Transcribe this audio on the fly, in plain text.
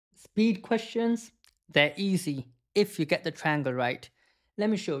Speed questions, they're easy if you get the triangle right. Let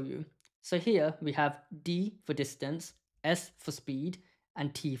me show you. So here we have D for distance, S for speed,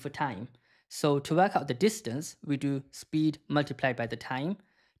 and T for time. So to work out the distance, we do speed multiplied by the time.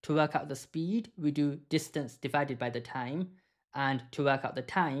 To work out the speed, we do distance divided by the time. And to work out the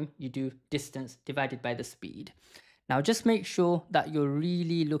time, you do distance divided by the speed. Now just make sure that you're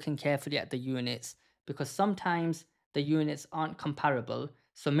really looking carefully at the units, because sometimes the units aren't comparable.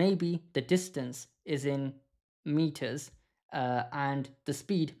 So maybe the distance is in meters and the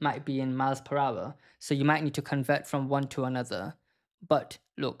speed might be in miles per hour. So you might need to convert from one to another. But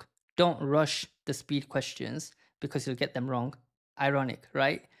look, don't rush the speed questions because you'll get them wrong. Ironic,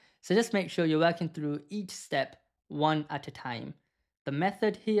 right? So just make sure you're working through each step one at a time. The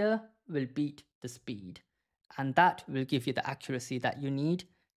method here will beat the speed, and that will give you the accuracy that you need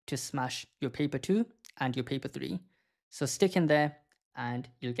to smash your paper 2 and your paper 3. So stick in there and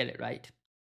you'll get it right.